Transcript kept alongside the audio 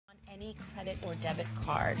any credit or debit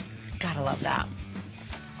card. Gotta love that.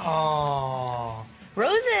 Oh.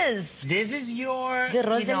 Roses. This is your... The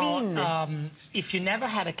Roselline. If you never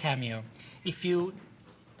had a Cameo, if you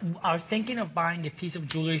are thinking of buying a piece of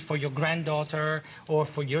jewelry for your granddaughter or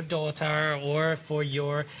for your daughter or for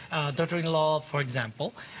your daughter-in-law, for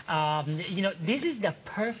example, this is the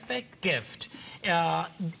perfect gift.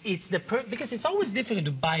 Because it's always difficult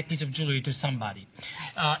to buy a piece of jewelry to somebody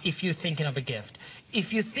if you're thinking of a gift.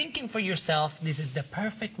 If you're thinking for yourself, this is the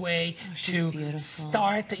perfect way to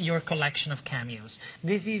start your collection of cameos.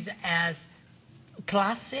 This is as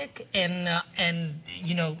classic and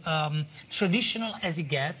traditional as it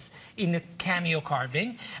gets in the cameo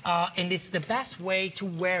carving, and it's the best way to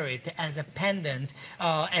wear it as a pendant,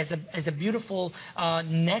 as a beautiful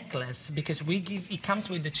necklace, because it comes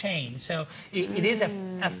with the chain, so it is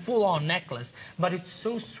a full-on necklace, but it's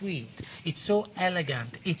so sweet, it's so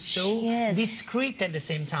elegant, it's so discreet at the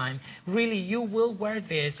same time. Really, you will wear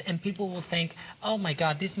this and people will think, oh my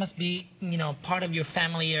God, this must be part of your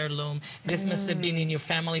family heirloom, this must have been in your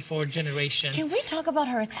family for generations. Can we talk about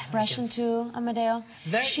her expression too, Amedeo?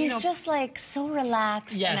 She's just like so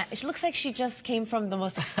relaxed. Yes. It looks like she just came from the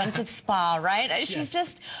most expensive spa, right? She's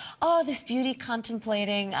just, oh, this beauty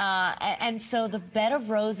contemplating. And so the bed of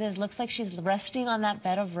roses looks like she's resting on that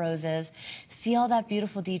bed of roses. See all that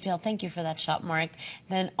beautiful detail. Thank you for that shot, Mark.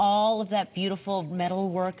 Then all of that beautiful metal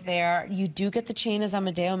work there. You do get the chain, as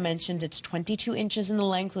Amedeo mentioned. It's 22 inches in the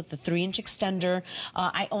length with the 3-inch extender.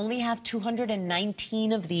 I only have 219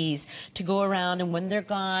 of these to go around, and when they're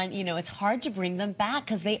gone, it's hard to bring them back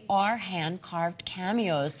because they are hand-carved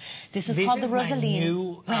cameos. This is called the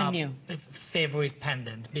Roselline. Brand new favorite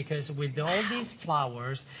pendant, because with all these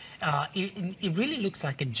flowers, it really looks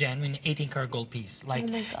like a genuine 18-karat gold piece. Like,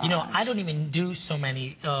 I don't even do so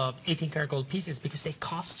many 18-karat gold pieces because they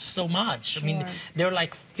cost so much. I mean, they're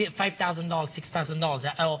like $5,000,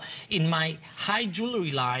 $6,000. In my high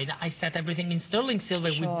jewelry line, I set everything in sterling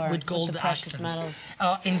silver with gold accents.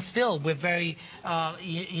 And still, we're very,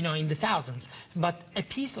 in the thousands. But a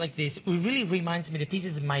piece like this, it really reminds me of the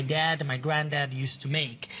pieces my dad and my granddad used to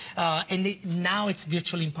make. And now it's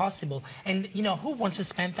virtually impossible. And, who wants to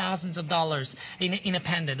spend thousands of dollars in a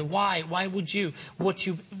pendant? Why? Why would you?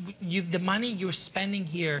 The money you're spending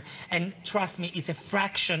here, and trust me, it's a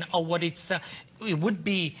fraction of what it would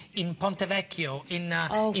be in Ponte Vecchio in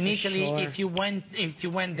Italy if you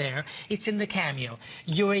went there. It's in the Cameo.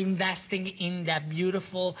 You're investing in that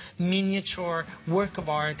beautiful miniature work of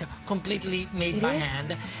art, completely made by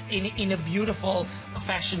hand, in a beautiful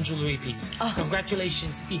fashion jewelry piece.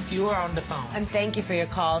 Congratulations if you are on the phone. And thank you for your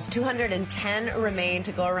calls. 210 remain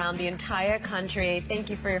to go around the entire country. Thank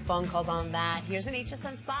you for your phone calls on that. Here's an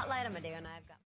HSN Spotlight. Amedeo and I have got